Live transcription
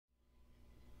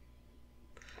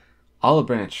Olive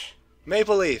Branch,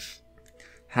 Maple Leaf.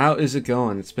 how is it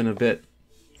going? It's been a bit.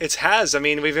 It has. I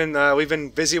mean, we've been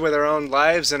busy with our own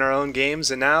lives and our own games,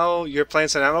 and now you're playing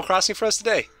some Animal Crossing for us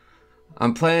today.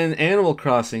 I'm playing Animal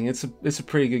Crossing. It's a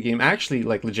pretty good game. Actually,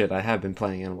 like legit, I have been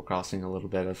playing Animal Crossing a little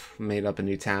bit. I've made up a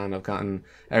new town. I've gotten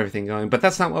everything going, but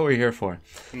that's not what we're here for.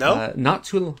 No? Not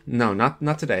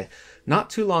today. Not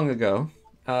too long ago,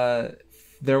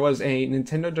 there was a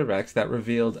Nintendo Direct that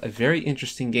revealed a very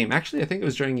interesting game. Actually, I think it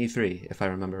was during E3, if I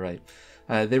remember right.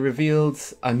 They revealed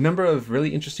a number of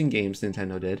really interesting games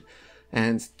Nintendo did,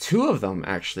 and two of them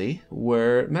actually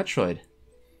were Metroid.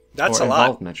 That's or a lot.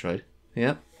 involved Metroid.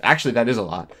 Yep. Actually, that is a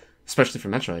lot, especially for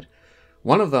Metroid.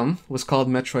 One of them was called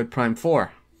Metroid Prime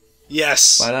 4.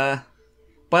 Yes.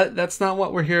 But that's not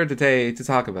what we're here today to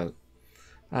talk about.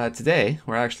 Today,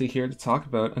 we're actually here to talk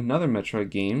about another Metroid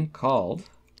game called...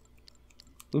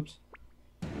 Oops.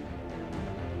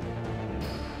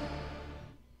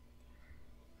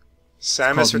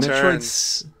 Samus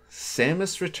Returns.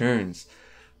 Samus Returns.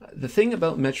 The thing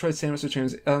about Metroid Samus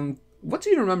Returns, what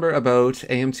do you remember about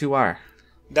AM2R?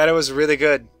 That it was really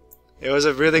good. It was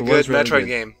a really good Metroid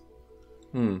game.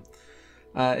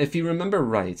 If you remember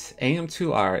right,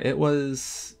 AM2R, it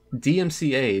was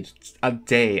DMCA'd a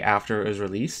day after it was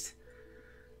released.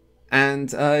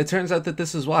 And it turns out that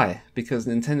this is why. Because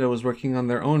Nintendo was working on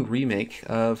their own remake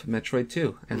of Metroid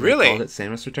 2. And really? They called it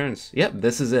Samus Returns. Yep,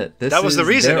 this is it. That was the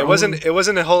reason. It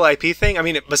wasn't a whole IP thing. I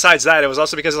mean, besides that, it was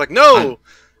also because like, no!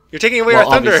 You're taking away our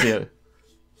thunder!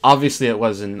 Obviously, it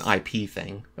was an IP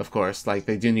thing, of course. Like,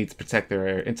 they do need to protect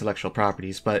their intellectual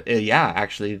properties. But yeah,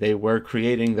 actually, they were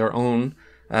creating their own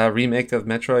remake of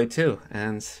Metroid 2.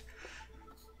 And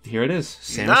here it is.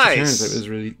 Samus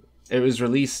Returns. It was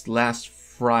released last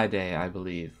Friday, I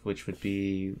believe, which would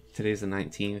be... Today's the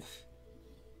 19th.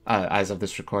 As of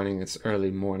this recording, it's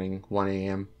early morning, 1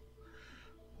 a.m.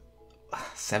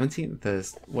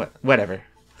 17th? Whatever.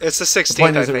 It's the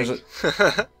 16th, I think.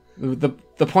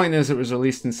 The point is, it was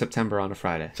released in September on a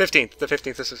Friday. 15th. The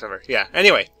 15th of September. Yeah.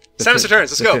 Anyway, Samus Returns.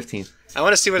 Let's go. 15th. I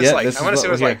want to see what it's like. I want to see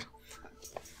what it's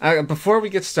like. Before we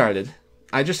get started,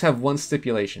 I just have one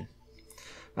stipulation.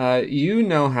 You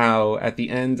know how at the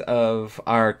end of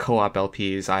our co-op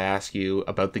LPs, I ask you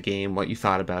about the game, what you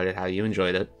thought about it, how you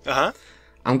enjoyed it. Uh-huh.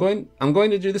 I'm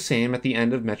going to do the same at the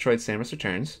end of Metroid Samus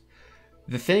Returns.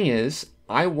 The thing is,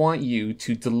 I want you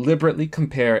to deliberately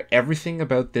compare everything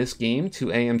about this game to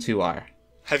AM2R.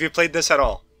 Have you played this at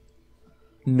all?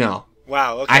 No.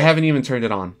 Wow, okay. I haven't even turned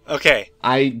it on. Okay.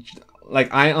 I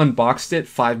unboxed it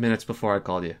 5 minutes before I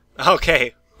called you.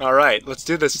 Okay. All right. Let's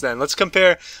do this then. Let's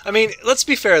compare. I mean, let's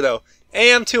be fair though.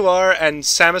 AM2R and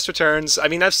Samus Returns. I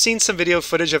mean, I've seen some video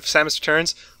footage of Samus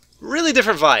Returns. Really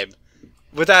different vibe.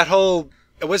 With that whole...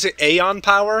 Was it Aeon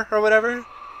power or whatever?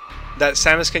 That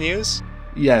Samus can use?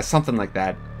 Yeah, something like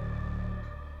that.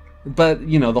 But,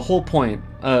 you know, the whole point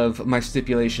of my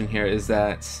stipulation here is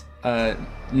that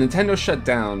Nintendo shut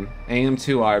down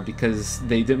AM2R because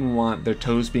they didn't want their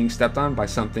toes being stepped on by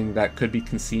something that could be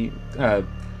considered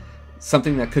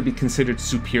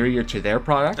superior to their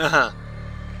product. Uh-huh.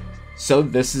 So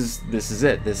this is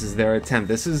it. This is their attempt.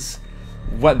 This is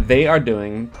what they are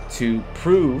doing to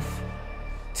prove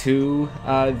to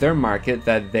their market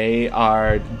that they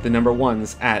are the number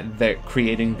ones at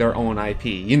creating their own IP.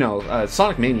 You know,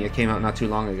 Sonic Mania came out not too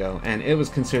long ago, and it was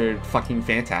considered fucking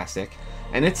fantastic,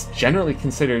 and it's generally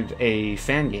considered a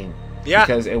fan game. Yeah.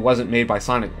 Because it wasn't made by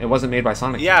Sonic. It wasn't made by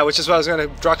Sonic. Yeah, which is why I was going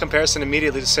to draw a comparison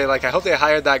immediately to say, like, I hope they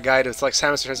hired that guy to, like,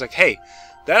 Samus Returns, like, hey,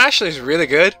 that actually is really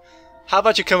good. How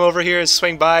about you come over here and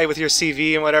swing by with your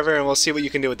CV and whatever, and we'll see what you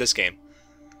can do with this game.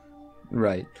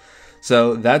 Right.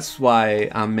 So that's why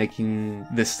I'm making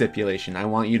this stipulation. I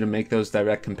want you to make those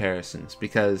direct comparisons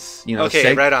because, you know,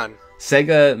 okay, right on.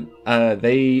 Sega,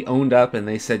 they owned up and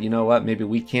they said, you know what, maybe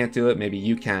we can't do it, maybe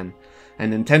you can.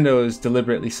 And Nintendo is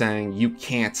deliberately saying, you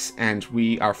can't, and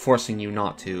we are forcing you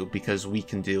not to because we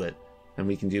can do it and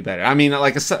we can do better. I mean,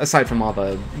 like, aside from all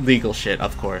the legal shit,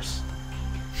 of course.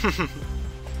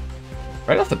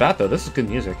 Right off the bat, though, this is good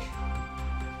music.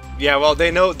 Yeah, well, they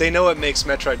know what makes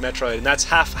Metroid, and that's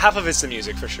half of it's the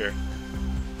music for sure.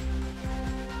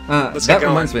 That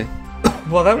reminds me.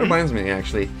 Well, that reminds me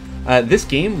actually. This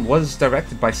game was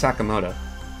directed by Sakamoto.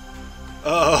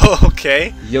 Oh,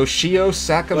 okay. Yoshio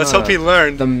Sakamoto. Let's hope he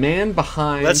learned. The man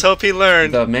behind. Let's hope he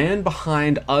learned. The man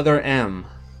behind Other M,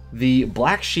 the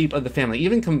black sheep of the family.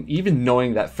 Even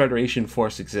knowing that Federation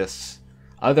Force exists,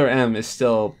 Other M is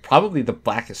still probably the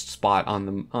blackest spot on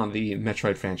the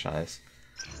Metroid franchise.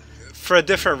 For a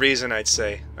different reason, I'd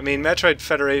say. I mean, Metroid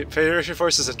Federation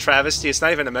Force is a travesty. It's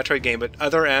not even a Metroid game, but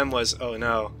Other M was, oh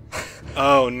no.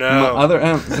 Oh no. Other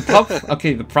M.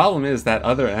 Okay, the problem is that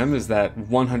Other M is that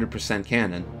 100%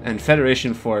 canon, and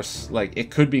Federation Force, like,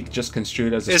 it could be just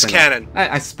construed as a It's spin-off. canon.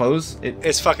 I suppose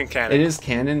It's fucking canon. it is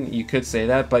canon. You could say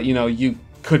that, but you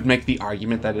could make the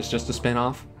argument that it's just a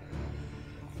spin-off.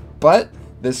 But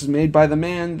this is made by the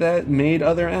man that made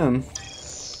Other M.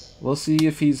 We'll see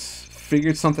if he's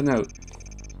figured something out.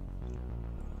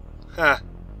 Huh.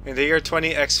 In the year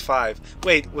 20X5.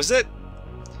 Wait, was it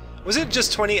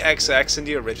just 20XX in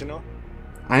the original?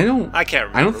 I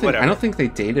can't remember. I don't think they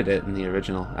dated it in the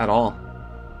original at all.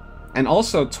 And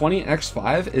also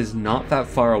 20X5 is not that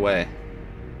far away.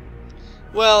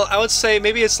 Well, I would say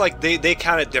maybe it's like they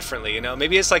count it differently, you know?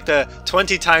 Maybe it's like the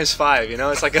 20 times 5, you know?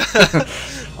 It's like a...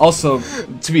 Also,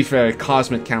 to be fair,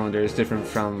 cosmic calendar is different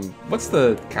from... What's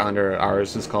the calendar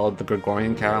ours is called? The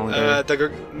Gregorian calendar?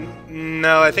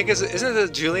 No, I think isn't it the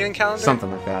Julian calendar?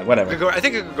 Something like that. Whatever. I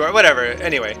think Gregorian... Whatever.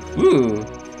 Anyway. Ooh.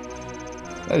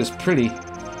 That is pretty.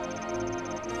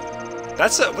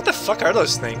 That's a... What the fuck are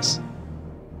those things?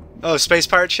 Oh, space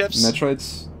pirate ships?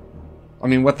 Metroids? I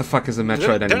mean, what the fuck is a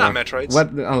Metroid anymore? They're not Metroids.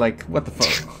 What the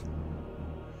fuck?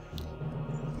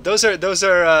 Those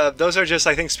are just,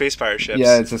 I think, space pirate ships.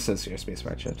 Yeah, it just says here space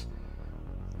pirate ships.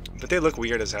 But they look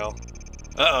weird as hell.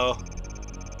 Uh-oh.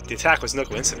 The attack was no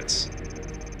coincidence.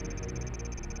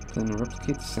 Then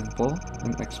replicate the sample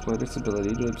and exploit its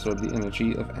ability to absorb the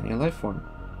energy of any life form.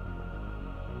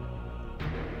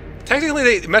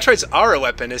 Technically, Metroids are a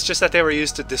weapon. It's just that they were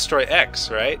used to destroy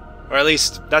X, right? Or at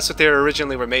least, that's what they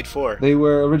originally were made for. They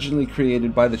were originally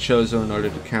created by the Chozo in order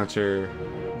to counter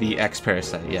the X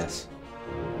parasite, yes.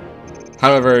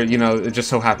 However, it just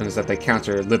so happens that they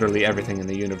counter literally everything in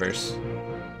the universe.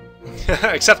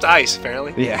 Except ice,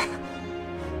 apparently. Yeah.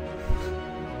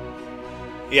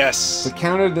 Yes. To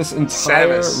counter this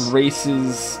entire Samus.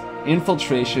 race's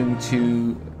infiltration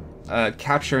to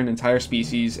capture an entire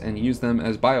species and use them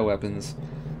as bioweapons,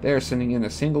 they are sending in a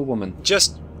single woman.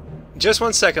 Just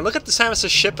 1 second. Look at the Samus'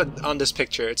 ship on this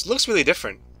picture. It looks really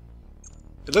different.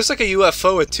 It looks like a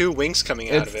UFO with 2 wings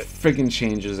coming out of it. It friggin'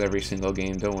 changes every single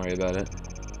game. Don't worry about it.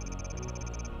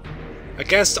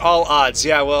 Against all odds.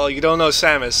 Yeah, well, you don't know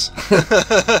Samus.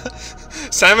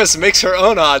 Samus makes her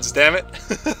own odds, damn it.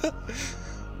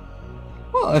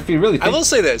 Well, if you really think... I will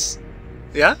say this.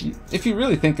 Yeah? If you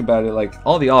really think about it, like,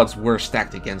 all the odds were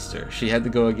stacked against her. She had to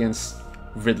go against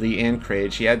Ridley and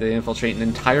Kraid. She had to infiltrate an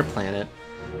entire planet.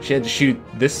 She had to shoot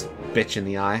this bitch in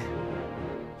the eye.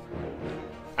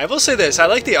 I will say this, I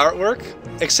like the artwork,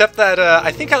 except that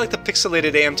I think I like the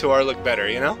pixelated AM2R look better,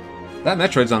 you know? That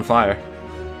Metroid's on fire.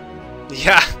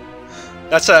 Yeah.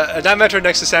 That Metroid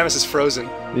next to Samus is frozen.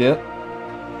 Yep.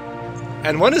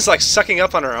 And one is like sucking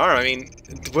up on her arm. I mean,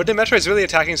 were the Metroids really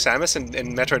attacking Samus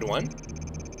in Metroid 1?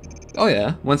 Oh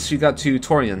yeah, once you got to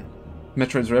Torian,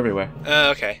 Metroids were everywhere.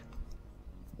 Okay.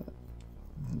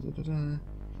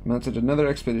 Mounted another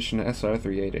expedition to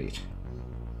SR-388.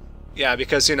 Yeah,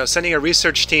 because, sending a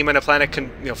research team on a planet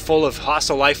full of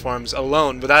hostile life forms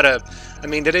alone without a... I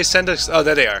mean, did they send us... Oh,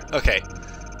 there they are. Okay.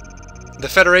 The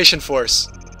Federation Force.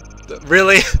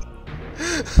 Really?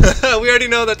 We already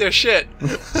know that they're shit.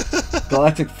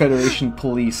 Galactic Federation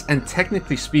Police. And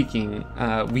technically speaking,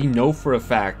 we know for a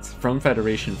fact from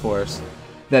Federation Force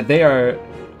that they are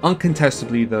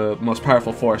uncontestably the most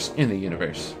powerful force in the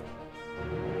universe.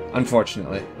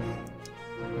 Unfortunately.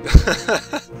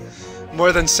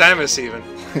 More than Samus, even.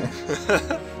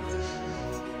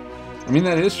 I mean,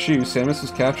 that is true. Samus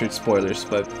was captured, spoilers,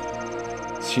 but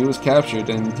she was captured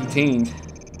and detained,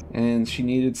 and she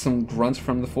needed some grunt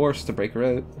from the Force to break her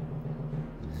out.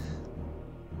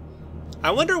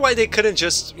 I wonder why they couldn't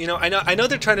just, I know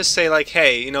they're trying to say, like,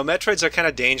 hey, Metroids are kind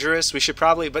of dangerous, we should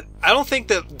probably, but I don't think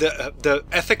the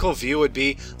ethical view would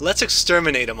be, let's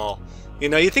exterminate them all.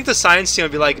 You think the science team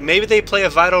would be like, maybe they play a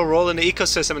vital role in the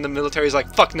ecosystem, and the military is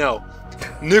like, fuck no.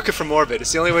 Nuke it from orbit.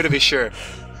 It's the only way to be sure.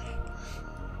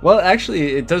 Well,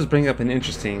 actually, it does bring up an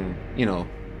interesting,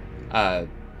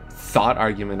 thought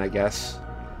argument, I guess.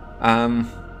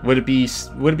 Would it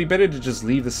be better to just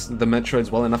leave the Metroids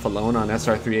well enough alone on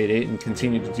SR-388 and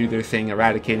continue to do their thing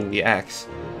eradicating the X?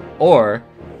 Or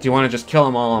do you want to just kill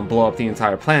them all and blow up the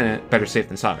entire planet? Better safe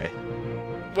than sorry.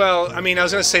 Well, I mean, I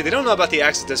was going to say, they don't know about the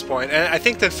X at this point, and I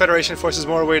think the Federation Force is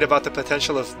more worried about the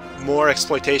potential of more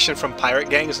exploitation from pirate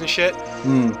gangs and shit.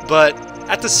 But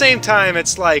at the same time,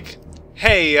 it's like,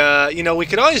 hey, we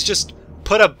could always just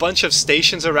put a bunch of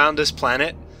stations around this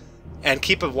planet and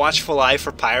keep a watchful eye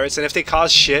for pirates, and if they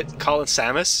cause shit, call in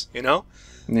Samus,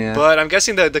 Yeah. But I'm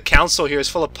guessing the council here is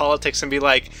full of politics and be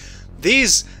like,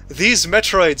 these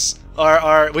Metroids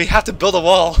are we have to build a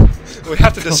wall. We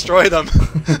have to destroy them.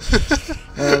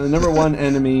 The number one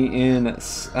enemy in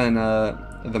the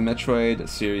Metroid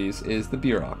series is the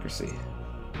bureaucracy.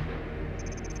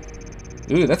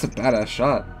 Ooh, that's a badass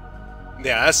shot.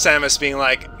 Yeah, that's Samus being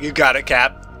like, "You got it,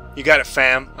 Cap. You got it,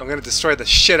 fam. I'm gonna destroy the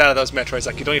shit out of those Metroids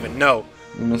like you don't even know."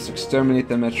 We must exterminate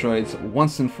the Metroids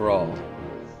once and for all.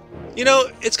 You know,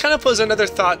 it's kind of posed another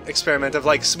thought experiment of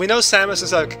like, we know Samus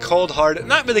is like cold-hearted,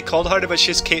 not really cold-hearted, but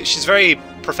she's very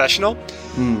professional.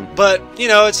 But you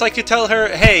know, it's like you tell her,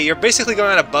 "Hey, you're basically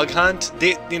going on a bug hunt.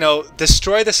 You know,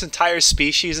 destroy this entire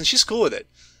species," and she's cool with it.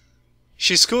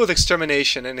 She's cool with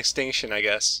extermination and extinction, I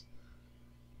guess.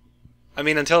 I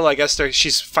mean, until I guess she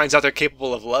finds out they're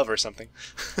capable of love or something.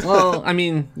 Well, I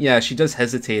mean, yeah, she does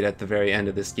hesitate at the very end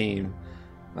of this game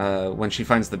when she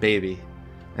finds the baby.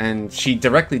 And she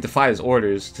directly defies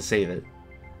orders to save it.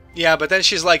 Yeah, but then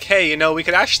she's like, "Hey, you know, we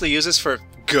could actually use this for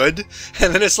good."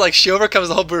 And then it's like she overcomes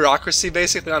the whole bureaucracy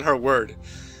basically on her word.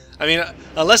 I mean,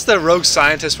 unless the rogue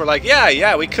scientists were like,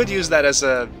 yeah, we could use that as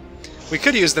we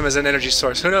could use them as an energy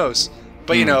source. Who knows?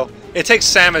 But you know, it takes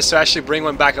Samus to actually bring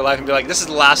one back alive and be like, "This is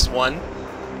the last one.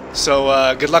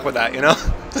 So good luck with that," you know?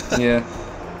 Yeah.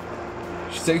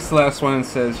 She takes the last one and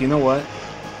says, "You know what?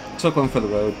 Took one for the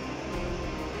road."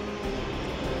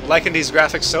 Liking these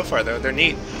graphics so far, though. They're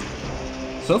neat.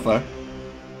 So far.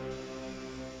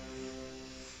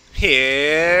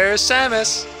 Here's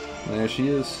Samus. There she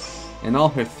is, in all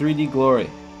her 3D glory.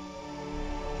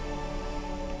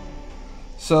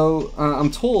 So,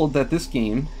 I'm told that this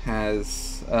game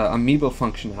has amiibo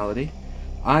functionality.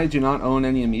 I do not own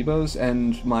any amiibos,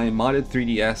 and my modded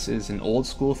 3DS is an old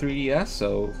school 3DS,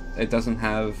 so it doesn't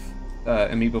have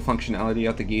amiibo functionality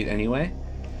out the gate anyway.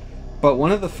 But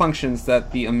one of the functions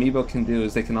that the amiibo can do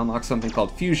is they can unlock something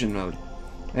called fusion mode,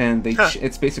 and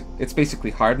it's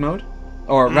basically hard mode,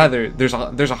 or rather, there's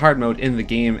a hard mode in the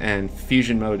game, and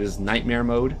fusion mode is nightmare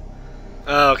mode.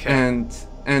 Oh, okay.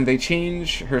 And they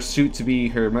change her suit to be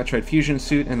her Metroid Fusion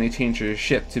suit, and they change her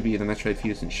ship to be the Metroid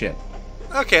Fusion ship.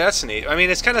 Okay, that's neat. I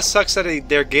mean, it kind of sucks that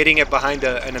they're gating it behind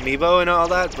an amiibo and all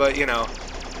that, but you know,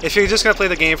 if you're just gonna play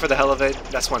the game for the hell of it,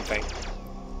 that's one thing.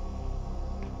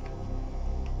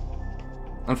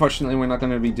 Unfortunately, we're not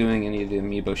going to be doing any of the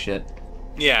amiibo shit.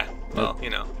 Yeah, well, you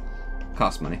know.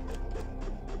 Cost money.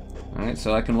 Alright,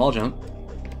 so I can wall jump.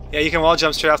 Yeah, you can wall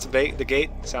jump straight off the gate.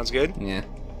 Sounds good. Yeah.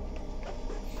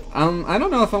 I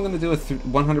don't know if I'm going to do a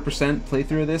 100%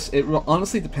 playthrough of this. It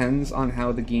honestly depends on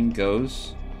how the game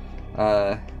goes.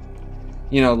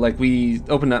 You know, like we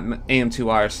opened up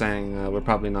AM2R saying we're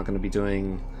probably not going to be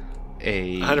doing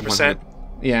a 100%.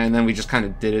 Yeah, and then we just kind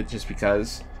of did it just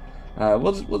because.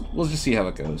 We'll just see how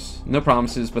it goes. No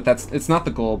promises, but it's not the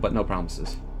goal, but no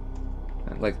promises.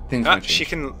 Like things might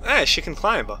change. She can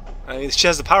climb. I mean, she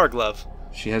has the power glove.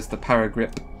 She has the power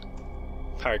grip.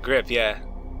 Power grip, yeah.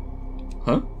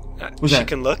 Huh? She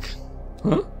can look.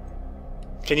 Huh?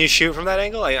 Can you shoot from that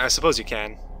angle? I suppose you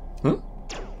can. Huh?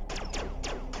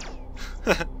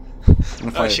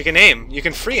 Oh, she can aim. You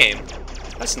can free aim.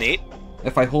 That's neat.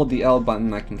 If I hold the L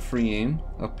button, I can free aim.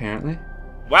 Apparently.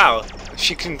 Wow,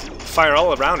 she can fire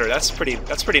all around her. That's pretty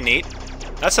neat.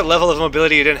 That's a level of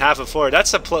mobility you didn't have before. I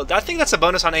think that's a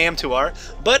bonus on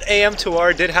AM2R. But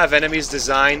AM2R did have enemies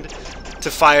designed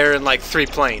to fire in like 3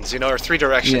 planes, you know, or 3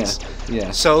 directions.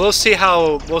 Yeah. So we'll see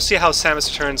how Samus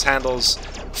Returns handles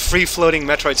free-floating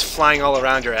Metroids flying all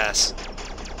around your ass.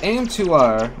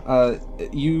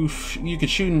 AM2R, you could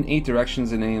shoot in 8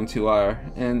 directions in AM2R,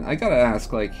 and I gotta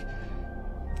ask, like,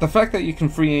 the fact that you can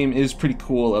free aim is pretty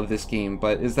cool of this game,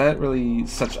 but is that really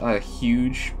such a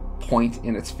huge point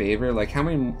in its favor? Like, how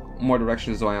many more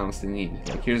directions do I honestly need?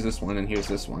 Like, here's this one and here's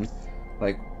this one.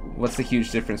 Like, what's the huge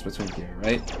difference between here,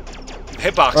 right?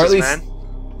 Hitboxes, man.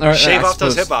 Shave off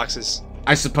those hitboxes.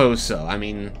 I suppose so. I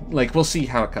mean, like, we'll see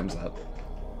how it comes out.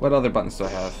 What other buttons do I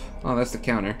have? Oh, that's the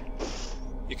counter.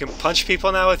 You can punch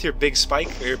people now with your big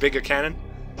spike or your bigger cannon.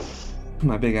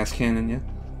 My big ass cannon, yeah.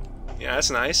 Yeah,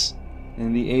 that's nice.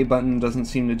 And the A button doesn't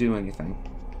seem to do anything.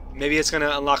 Maybe it's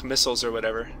gonna unlock missiles or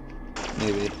whatever.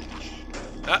 Maybe.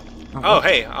 Oh,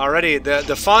 hey, already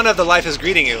the fauna of the life is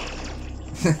greeting you.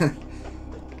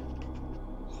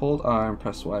 Hold R and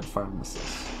press Y to fire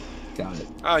missiles. Got it.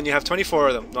 Oh, and you have 24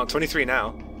 of them. No, 23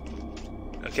 now.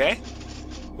 Okay.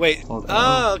 Wait.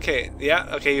 Oh, okay.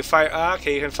 Yeah. Okay. You fire.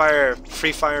 Okay. You can fire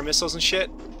free fire missiles and shit.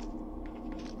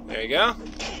 There you go.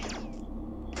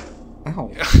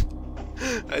 Ow.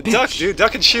 Duck, dude.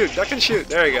 Duck and shoot. Duck and shoot.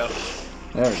 There you go.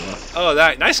 There we go. Oh,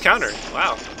 that nice counter.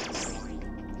 Wow.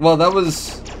 Well, that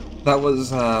was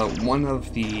one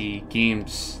of the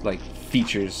game's like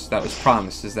features that was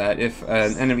promised, is that if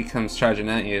an enemy comes charging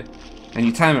at you and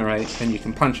you time it right, then you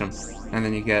can punch him, and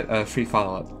then you get a free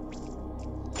follow-up.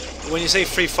 When you say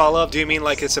free follow-up, do you mean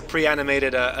like it's a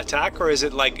pre-animated attack, or is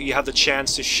it like you have the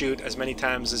chance to shoot as many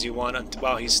times as you want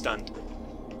while he's stunned?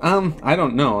 I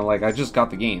don't know. Like, I just got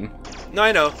the game. No,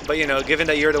 I know, but you know, given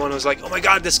that you're the one who's like, oh my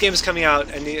god, this game is coming out,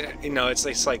 and you know, it's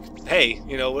like, hey,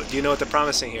 you know, do you know what they're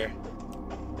promising here?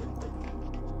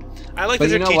 I like that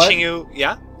they're teaching you,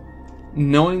 yeah?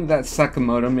 Knowing that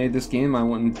Sakamoto made this game, I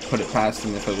wouldn't put it past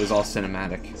him if it was all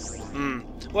cinematic.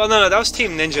 Well, no, that was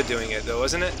Team Ninja doing it, though,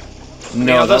 wasn't it?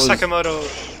 No, although Sakamoto,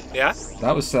 yeah?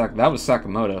 That was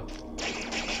Sakamoto.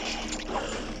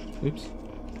 Oops.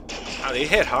 Oh, they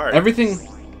hit hard.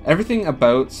 Everything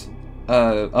about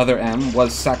Other M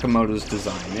was Sakamoto's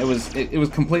design. It was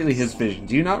completely his vision.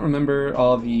 Do you not remember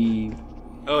all the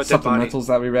supplementals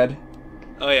that we read?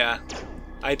 Oh yeah,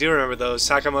 I do remember those.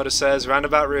 Sakamoto says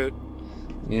roundabout route.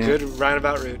 Yeah. Good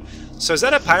roundabout route. So is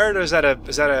that a pirate or is that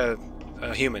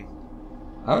a human?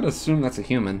 I would assume that's a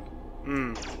human.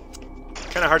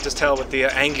 Kind of hard to tell with the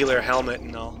angular helmet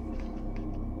and all.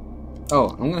 Oh,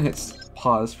 I'm gonna hit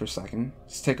pause for a second.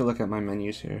 Just take a look at my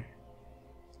menus here.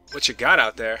 What you got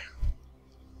out there?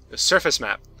 The surface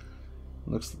map.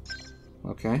 Looks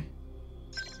okay.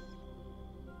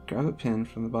 Grab a pin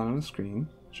from the bottom of the screen.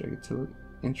 Drag it to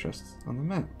interest on the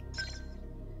map.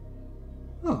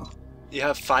 Oh. You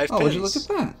have 5 pins. Oh, would you look at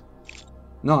that?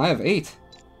 No, I have 8.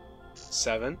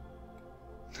 7.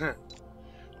 Huh.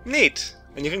 Neat.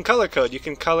 And you can color code. You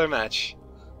can color match.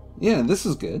 Yeah, this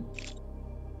is good.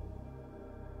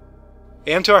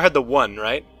 AM2R had the 1,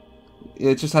 right?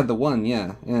 It just had the 1,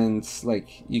 yeah. And, like,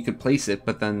 you could place it,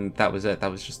 but then that was it.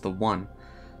 That was just the 1.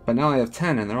 But now I have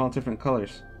 10, and they're all different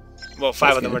colors. Well,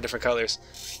 5 of them are different colors.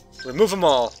 Remove them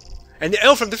all. And,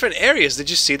 oh, from different areas. Did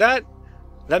you see that?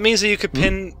 That means that you could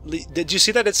pin... Did you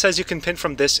see that it says you can pin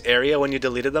from this area when you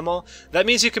deleted them all? That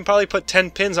means you can probably put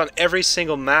 10 pins on every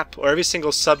single map or every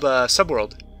single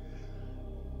subworld.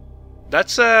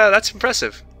 That's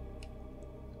impressive.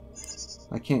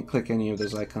 I can't click any of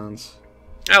those icons.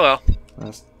 Oh well.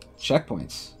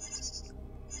 Checkpoints.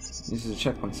 This is a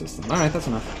checkpoint system. Alright, that's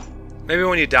enough. Maybe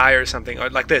when you die or something, or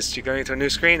like this, you're going to a new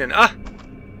screen and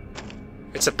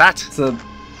it's a bat. It's a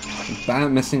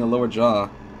bat missing a lower jaw.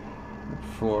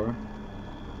 4.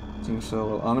 Doing so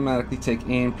will automatically take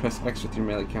aim, press X with your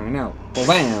melee counter now.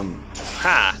 Bam!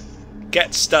 Ha!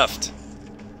 Get stuffed.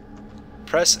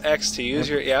 Press X to use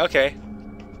your... Yeah, okay.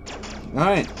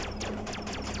 Alright.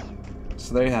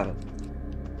 So there you have it.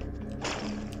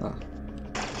 Oh.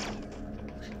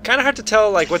 Kind of hard to tell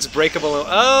like what's breakable.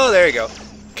 Oh, there you go.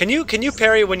 Can you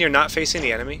parry when you're not facing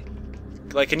the enemy?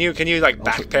 Like can you like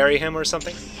back parry him or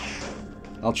something?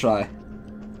 I'll try.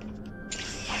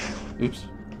 Oops.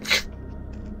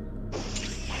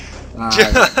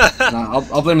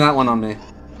 I'll blame that one on me.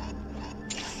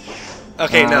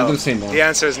 Okay, no. I'm gonna say no. The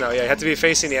answer is no. Yeah, you have to be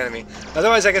facing the enemy.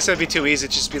 Otherwise, I guess it would be too easy.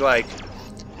 It'd just be like,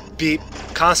 be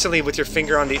constantly with your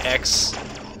finger on the X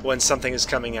when something is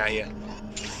coming at you.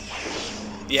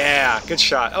 Yeah, good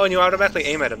shot. Oh, and you automatically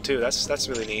aim at him too. That's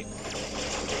really neat.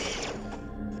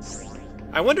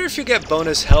 I wonder if you get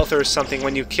bonus health or something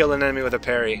when you kill an enemy with a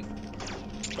parry,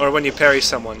 or when you parry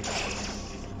someone.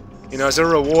 You know, as a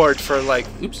reward for like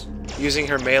using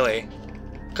her melee.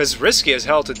 Because risky as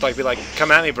hell to like be like,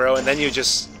 come at me, bro, and then you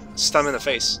just stun him in the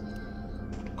face.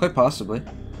 Quite possibly.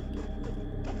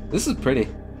 This is pretty.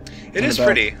 It is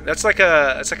pretty. That's like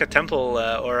a temple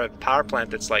or a power plant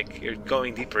that's like you're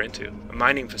going deeper into a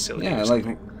mining facility. Yeah, like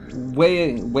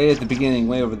way at the beginning,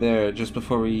 way over there, just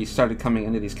before we started coming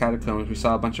into these catacombs, we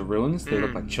saw a bunch of ruins. They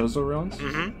look like Chozo ruins.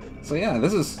 So yeah,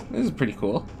 this is pretty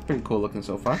cool. Pretty cool looking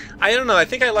so far. I don't know. I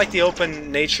think I like the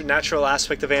open natural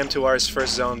aspect of AM2R's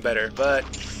first zone better, but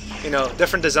you know,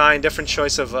 different design, different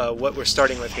choice of what we're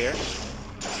starting with here.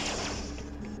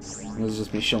 This is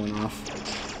just me showing off.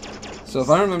 So if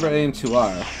I remember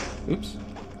AM2R, oops.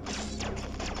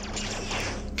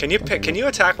 Can you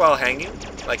attack while hanging?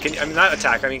 Like, I mean, not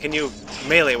attack. I mean, can you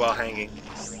melee while hanging?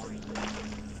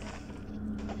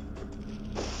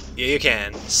 Yeah, you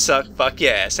can. Fuck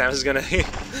yeah! Samus is gonna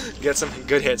get some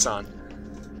good hits on.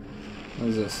 What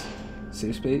is this?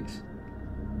 Safe space?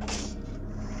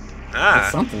 Ah,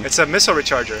 it's something. It's a missile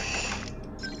recharger.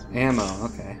 Ammo.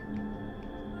 Okay.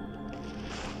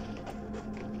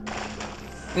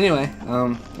 Anyway,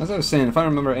 as I was saying, if I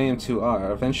remember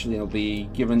AM2R, eventually I'll be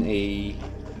given a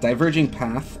diverging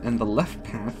path, and the left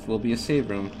path will be a save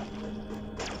room.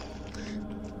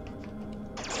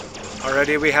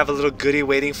 Already we have a little goodie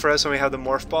waiting for us when we have the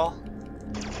morph ball.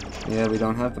 Yeah, we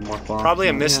don't have the morph ball. Probably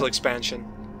a missile expansion.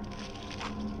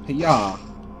 Yeah.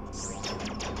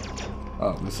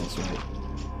 Oh, missiles, right.